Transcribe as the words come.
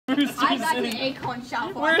Boosterson? I got an acorn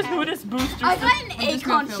shell for Where's a head. Hooters Boosterson? I got an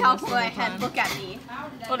acorn shell for a head. Look at me.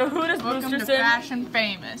 What a Hooters Welcome to Boosterson? Fashion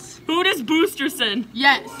Famous. Hooters Boosterson.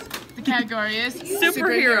 Yes, the category is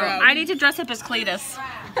Superhero. I need to dress up as Cletus.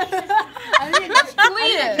 I mean, it's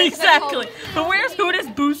Cletus. Exactly. But where's Hooters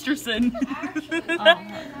Boosterson?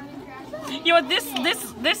 You know,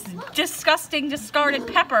 this disgusting discarded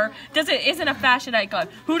pepper isn't a fashion icon.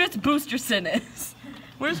 Hooters Boosterson is.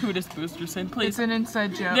 Where's Hooters Boosterson? Please. It's an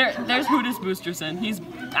inside joke. There's Hooters Boosterson. He's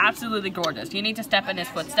absolutely gorgeous. You need to step in his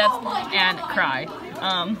footsteps and cry.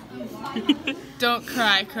 Don't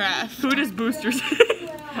cry, Craft. Hooters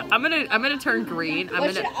Boosterson. I'm gonna turn green. I'm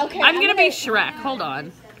I'm gonna be Shrek. Hold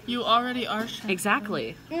on. You already are Shrek.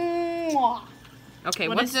 Exactly. Mwah. Okay.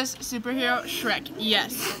 What is this superhero? Shrek.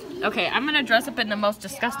 Yes. Okay, I'm gonna dress up in the most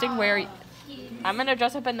disgusting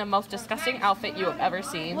outfit you have ever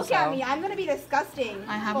seen. Look so. at me. I'm gonna be disgusting.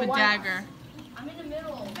 I have For a one. dagger.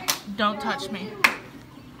 Don't touch me.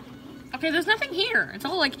 Okay, there's nothing here. It's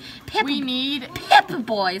all like Pip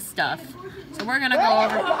Boy stuff. So we're gonna go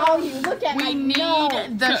over. Oh, you look at We my need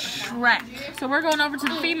nose. the Shrek. So we're going over to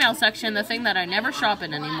the female section, the thing that I never shop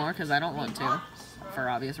in anymore because I don't want to, for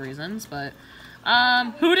obvious reasons. But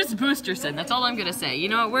Hooters Boosterson. That's all I'm gonna say. You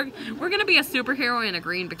know what? We're gonna be a superhero in a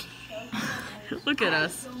green bikini. Look at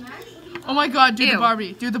us. Oh my God! Do Ew. the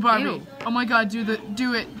Barbie. Do the Barbie. Ew. Oh my God! Do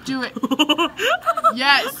it.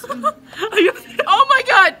 Yes. Oh my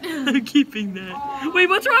God! I'm keeping that. Wait,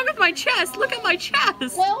 what's wrong with my chest? Look at my chest.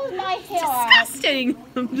 Where was my hair? Disgusting.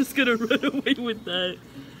 I'm just gonna run away with that.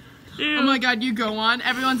 Ew. Oh my God! You go on.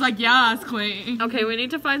 Everyone's like, yes, Clee. Okay, we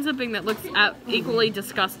need to find something that looks equally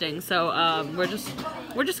disgusting. So we're just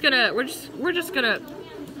gonna.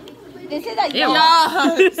 This is a Ew.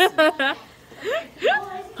 Yes.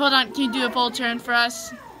 Hold on. Can you do a full turn for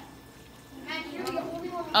us?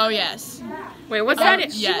 Oh yes. Wait, what's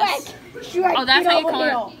that? Yes. Shrek, Oh, that's get how you over call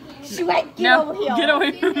it. here. Shrek, get No, over here. get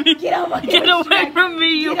away from me. Get over here. Get away Shrek. from me,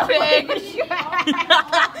 you Get over pig. here,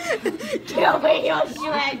 Shrek. Get over here,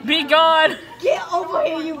 Shrek. Be gone. Get over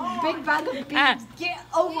here, you big bag of beans. Get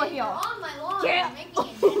over here. Get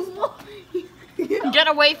Get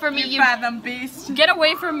away from me, you. fathom beast. Get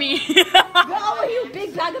away from me. Get over here, you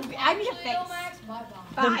big bag of beans. I need a face.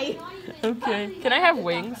 Bye. Okay. Can I have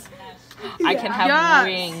wings? I can have Yes.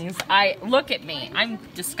 wings. Look at me. I'm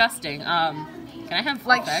disgusting. Can I have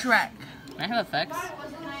Like effects? Shrek. Can I have effects?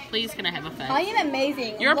 Please, can I have effects? I am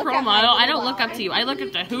amazing. You're a Look pro at my model. I don't little look up eye. to you. I look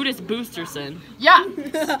up to Hooters Boosterson. Yeah.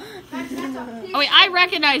 Oh wait, I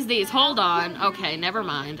recognize these. Hold on. Okay, never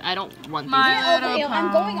mind. I don't want these. My Get over little here.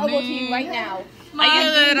 I'm going over to pony. you right now. My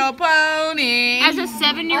little pony. As a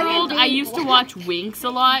 7-year-old, I being used to watch Winx a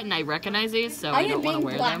lot, and I recognize these, so I am don't want to being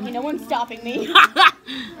wear black. them. And no one's stopping me.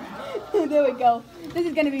 There we go. This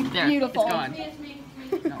is gonna be There, beautiful. it's gone.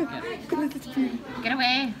 No, get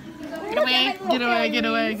away. Get away. Get away, get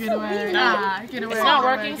away, get away. Ah, get away. It's not get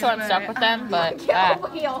away, working, get so I'm away. stuck with them, but Get over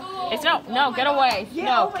here. it's no, get away. Get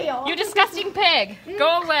No, over here. you disgusting pig.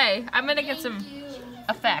 Go away. I'm gonna get some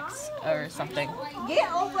effects or something.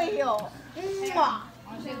 Get over here. Mwah.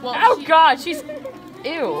 Oh God, she's, ew.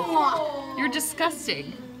 Mwah. You're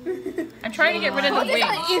disgusting. I'm trying to get rid of Put the this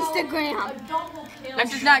on wings. Instagram. I'm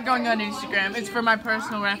just not going on Instagram. It's for my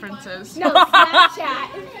personal references. No, Snapchat.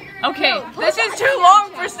 Okay, This is too long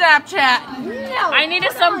for Snapchat. No. I need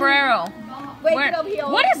a sombrero. Wait, Where- get over here.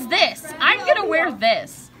 what is this? I'm gonna wear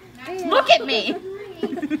this. Look at me.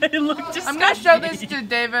 I look disgusting. I'm gonna show this to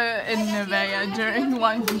Deva and Nevaeh during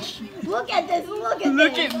lunch. Look at this. Look at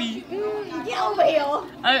Look this. at me. Get over here.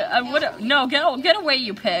 I would no get away,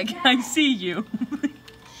 you pig. I see you.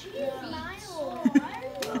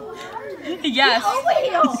 Yes. Get over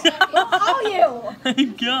here. Where are you?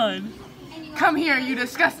 I'm gone. Come here, you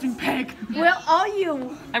disgusting pig. Where are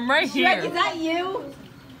you? I'm right Shrek, is here. that you?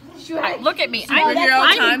 Shrek. Look at me.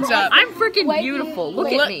 Superhero time's up. I'm freaking Wait, beautiful. Look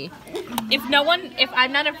wait. at me. If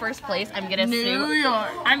I'm not in first place, I'm gonna New sue. York.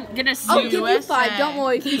 I'm gonna sue. I'll give you USA. 5. Don't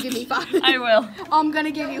worry if you give me 5. I will. I'm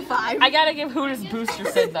gonna give you 5. I gotta give Hooters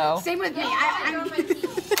Boosterson though. Same with me.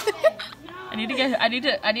 I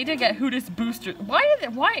need to get Hooters Booster. Why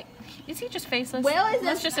is he just faceless? Where is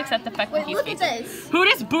Let's this? just accept the fact that Wait, he's look at faceless. this.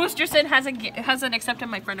 Hooters Boosterson hasn't accepted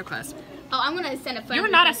my friend request. Oh, I'm gonna send a friend. You're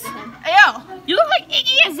not request to him. Ew. You look like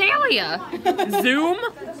Iggy Azalea. Zoom.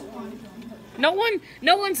 No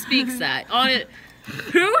one speaks that on it.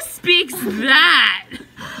 Who speaks that?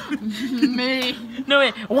 Me. No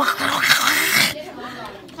wait.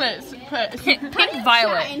 Please. Pink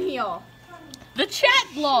Violet. In here. The chat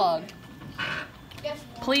blog.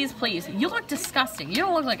 Please. You look disgusting. You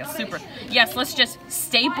don't look like a super. Yes, let's just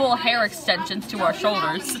staple hair extensions to our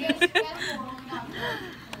shoulders.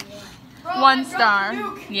 1 star.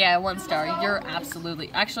 Yeah, 1 star. You're absolutely,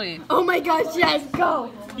 actually. Oh my gosh, yes,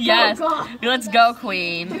 go. Yes. Go. Let's go,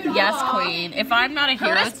 queen. Yes, queen. If I'm not a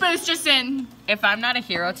hero, Curtis Boosterson. if I'm not a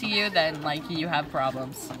hero to you, then like you have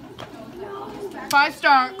problems. 5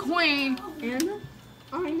 star queen. And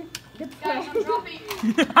on the play.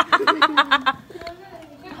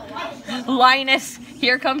 Linus,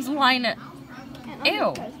 here comes Linus.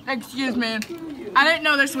 Ew. Excuse me. I didn't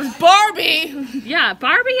know this was Barbie. Yeah,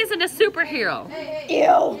 Barbie isn't a superhero.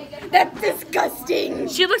 Ew, that's disgusting.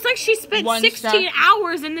 She looks like she spent 1 16 star.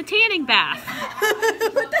 hours in the tanning bath.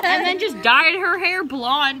 And then just dyed her hair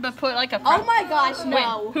blonde, but put like a... Oh my gosh,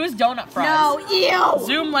 no. Wait, who's Donut Fries? No, ew.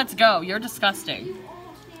 Zoom, let's go. You're disgusting.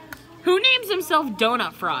 Who names himself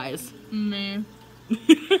Donut Fries? Me.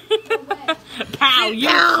 Pow, you...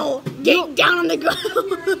 Ow, get down on the ground.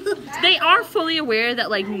 They are fully aware that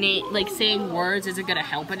like saying words isn't gonna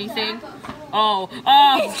help anything. Oh.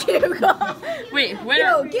 Wait, where?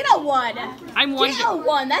 Yo, get a 1. I'm Wonder. Get a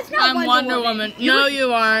 1. That's not I'm Wonder Woman. No,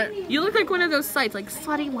 you aren't. You look like one of those sites, like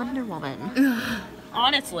Slutty Wonder Woman.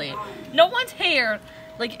 Honestly, no one's hair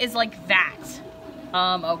like is like that.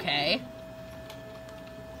 Okay.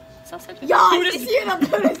 Yes, it's you the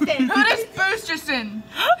Boosterson. Curtis Boosterson.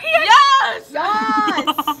 Yes!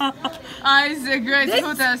 Yes. Isaac Grace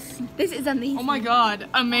Curtis. This is amazing. Oh my god.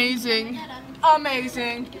 Amazing.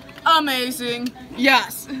 Amazing. Amazing.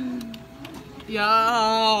 Yes.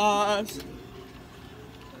 Yes.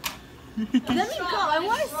 Let me go. I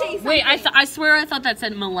want to say something. Wait, I swear I thought that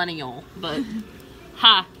said millennial, but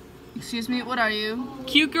ha. Excuse me, what are you?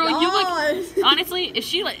 Cute girl, you look. Honestly, if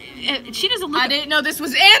she doesn't look. I didn't know this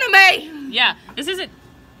was anime. Yeah, this isn't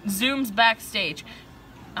Zoom's backstage.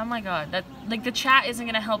 Oh my god, that like the chat isn't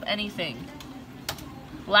gonna help anything.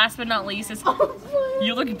 Last but not least is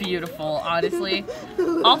you look beautiful, honestly.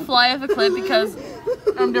 I'll fly off a cliff because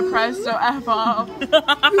I'm depressed, so F off.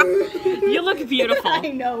 you look beautiful. I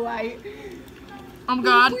know, right? Oh my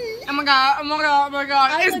god. Oh my god. Oh my god. Oh my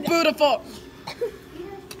god. I It's look- beautiful.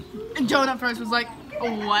 And Jonah first was like,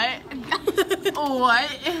 what? What?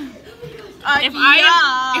 If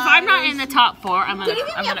I'm not in the top 4, I'm Can you give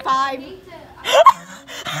me gonna. a 5? Can you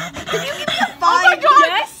give me a 5? Oh my god.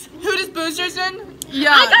 Yes. Who does Boosterson?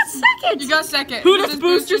 Yeah. I got second. You got second. Who does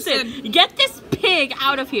Boosterson? Get this pig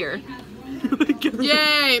out of here.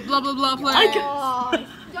 Yay. Blah blah blah play.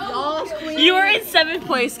 Yes, queen. You are in 7th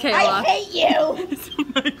place, Kayla. I hate you. It's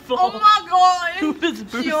my fault. Oh my god. Who does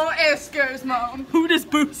Boosterson? Your Eskers, mom. Who does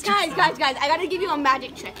Boosterson? Guys, I gotta give you a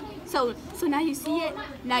magic trick. So now you see it,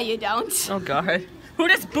 now you don't. Oh god. Who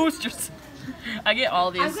does Boosterson? I get all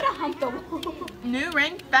I'm these. gonna hump the wall. New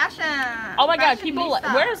rank fashion. Oh my god, Fashionista. people,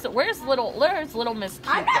 where's little Miss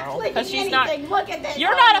Cute I'm not Girl? clicking Because she's not. anything. Look at this.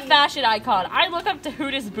 You're not a fashion icon. I look up to who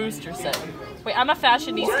does Boosterson. Wait, I'm a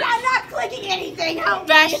fashionista. I'm not clicking anything. Help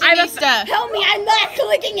me. Fashionista. Help me. I'm not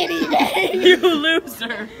clicking anything. You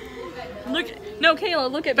loser. Look, no, Kayla,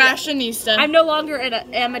 look at me. Fashionista. I'm no longer an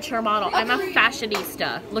amateur model. I'm a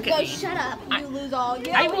fashionista. Look at Go, me. shut up. You lose all.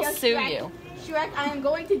 Get I over will here, sue Shrek. you. Shrek, I am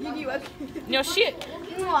going to give you a. No shit.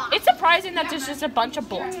 Mwah. It's surprising that there's just a bunch of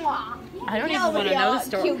bull. Mwah. I don't Get even over want to here, know the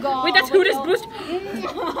story. cute girl. Wait, that's who does Mwah. Booster.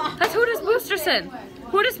 That's who does Boosterson.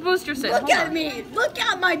 Who does Boosterson? Look Hold at on. me. Look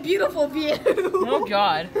at my beautiful view. Oh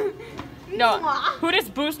god. No. Mwah. Who does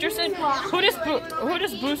Boosterson? Who does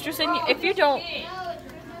Boosterson? If you don't.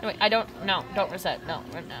 No, wait, I don't. No, don't reset. No.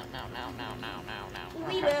 Okay.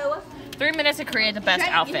 Weeboo. 3 minutes to create the best Shrek,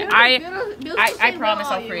 outfit. if I you're promise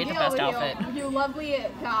Bill, I'll create the get best over here. outfit. You lovely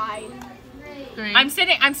guy. 3. I'm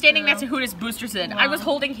standing next to who does Boosterson. I was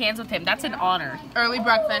holding hands with him. That's an honor. Early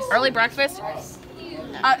breakfast. Early breakfast?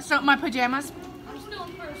 So my pajamas.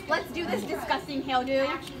 Let's do this disgusting hairdo.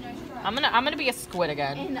 I'm gonna be a squid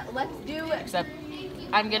again. And let's do it. Except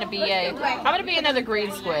I'm gonna be another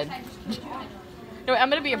green squid. No, I'm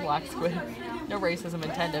gonna be a black squid. No racism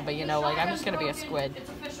intended, but you know, like I'm just gonna be a squid.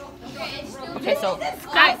 Okay, so guys,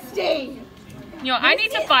 Disgusting. you know, I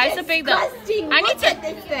need to find something that Disgusting. I need Look at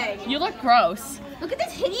to. this thing. You look gross. Look at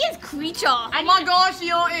this hideous creature. Oh my gosh,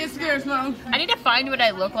 your Eskers, mom. I need to find what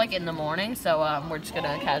I look like in the morning, so we're just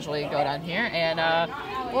gonna casually go down here, and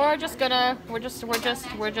we're just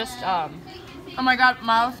Oh my god,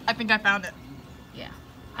 mouth. I think I found it. yeah.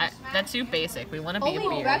 That's too basic. We want to be a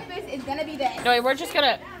Only beard. breakfast is gonna be this. No, we're just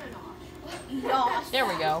gonna. Yes. There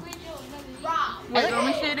we go. Wait, let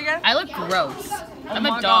me see it again. I look gross. I'm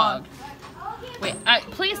my a dog. Wait,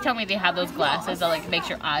 please tell me they have those glasses that like makes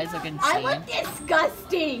your eyes look I insane. look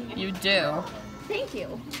disgusting. You do. Thank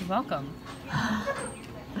you. You're welcome.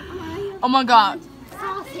 Oh my god.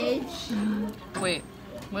 Sausage. Wait,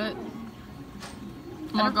 what?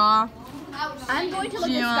 Oh my god. I'm going to look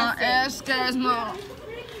disgusting.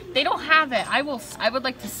 They don't have it. I would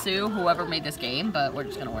like to sue whoever made this game, but we're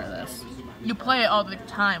just gonna wear this. You play it all the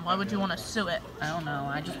time. Why would you want to sue it? I don't know.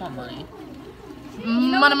 I just want money.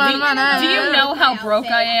 Money. Do you know how broke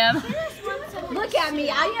I am? Look at me.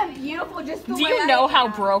 I am beautiful just the Do way you I know how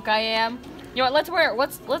am. broke I am? You know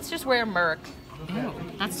what? Let's just wear Merc. Ew,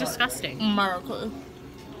 that's disgusting. Miracle.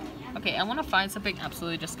 Okay, I want to find something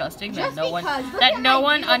absolutely disgusting that Just no one because. Look that at no my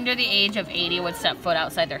one beautiful- under the age of 80 would step foot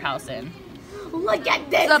outside their house in. Look at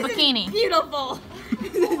this. The This is bikini. beautiful.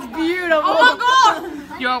 This is beautiful. Oh my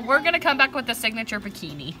god! Yo, we're gonna come back with the signature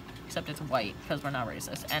bikini, except it's white because we're not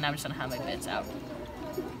racist, and I'm just gonna have my bits out.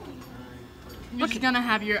 You're just gonna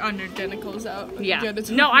have your under genitals out. Yeah. Good, it's-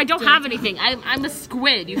 No, I don't have anything. I'm a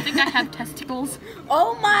squid. You think I have testicles?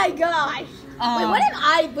 Oh my gosh. Wait, what am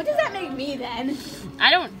I? What does that make me then? I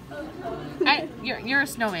don't. You're a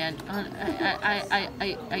snowman.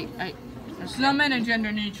 Snowmen are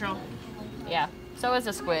gender neutral. Yeah. So is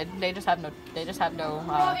a squid. They just have no. I'm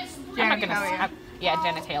not gonna. Genitalia. Yeah,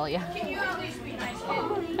 genitalia.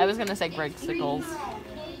 I was gonna say Greg Sickles.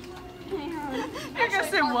 You're gonna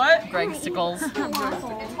say what? Greg Sickles.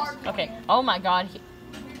 Okay. Oh my God.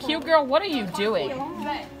 Cute girl, what are you doing?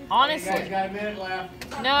 Honestly. Got a minute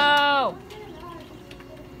left. No.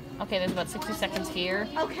 Okay, there's about 60 seconds here.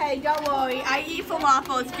 Okay, don't worry. I eat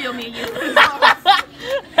falafels. Feel me, you.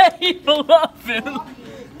 Hey, falafel.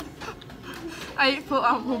 I ate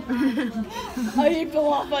falafel. I eat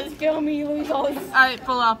falafels. Feel me, losers. I ate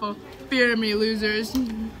falafel. Fear me, losers.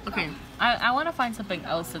 Okay. I want to find something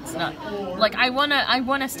else that's not like I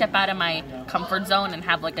wanna step out of my comfort zone and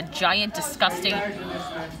have like a giant disgusting.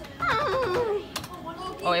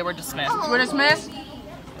 Oh wait, we're dismissed. We're dismissed.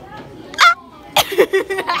 Supposed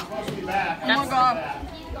to be back. Oh my god.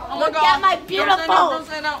 Oh my Look god. at my Don't beautiful.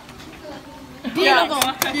 say no.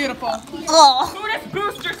 Beautiful. Beautiful. Oh. Who is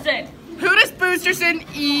Boosterson? Who does Boosterson?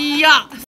 Yeah.